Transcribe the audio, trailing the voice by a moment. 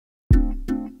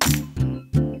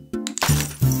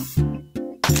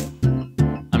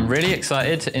really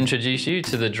excited to introduce you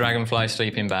to the Dragonfly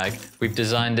sleeping bag. We've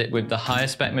designed it with the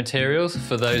highest spec materials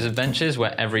for those adventures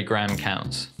where every gram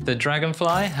counts. The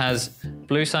Dragonfly has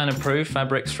Blue Sign approved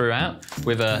fabrics throughout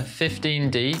with a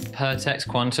 15D Pertex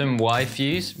Quantum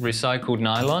Y-Fuse recycled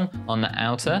nylon on the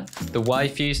outer. The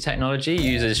Y-Fuse technology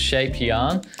uses shape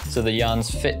yarn so the yarns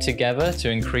fit together to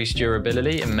increase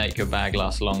durability and make your bag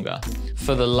last longer.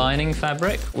 For the lining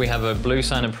fabric, we have a Blue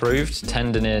Sign approved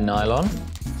Tendoneer nylon.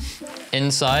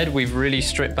 Inside, we've really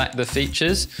stripped back the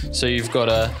features. So you've got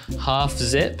a half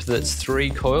zip that's 3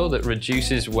 coil that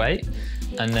reduces weight,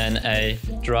 and then a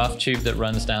draft tube that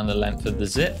runs down the length of the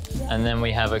zip. And then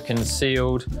we have a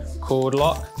concealed cord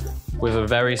lock with a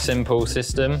very simple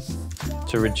system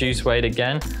to reduce weight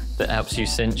again that helps you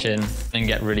cinch in and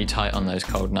get really tight on those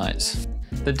cold nights.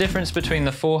 The difference between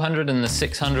the 400 and the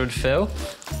 600 fill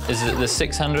is that the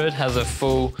 600 has a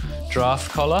full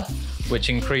draft collar, which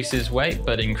increases weight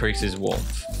but increases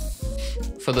warmth.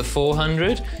 For the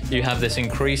 400, you have this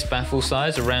increased baffle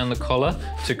size around the collar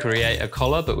to create a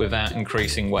collar but without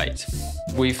increasing weight.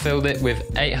 We filled it with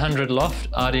 800 loft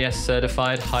RDS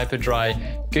certified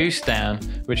hyper-dry goose down,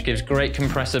 which gives great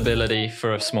compressibility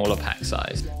for a smaller pack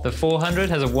size. The 400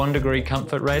 has a 1 degree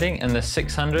comfort rating and the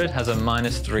 600 has a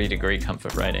 -3 degree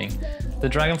comfort rating. The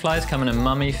Dragonflies come in a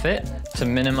mummy fit to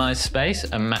minimize space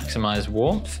and maximize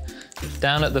warmth.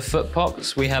 Down at the foot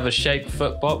box, we have a shaped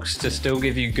foot box to still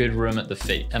give you good room at the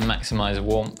feet and maximize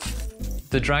warmth.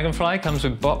 The Dragonfly comes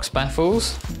with box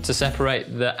baffles to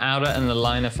separate the outer and the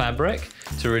liner fabric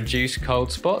to reduce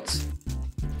cold spots.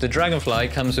 The Dragonfly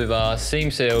comes with our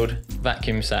seam-sealed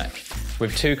vacuum sack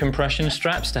with 2 compression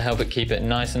straps to help it keep it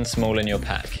nice and small in your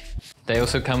pack. They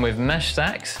also come with mesh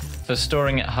sacks for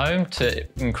storing at home to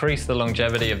increase the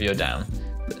longevity of your down.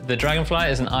 The Dragonfly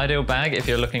is an ideal bag if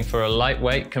you're looking for a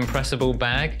lightweight, compressible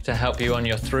bag to help you on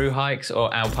your through hikes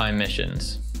or alpine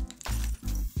missions.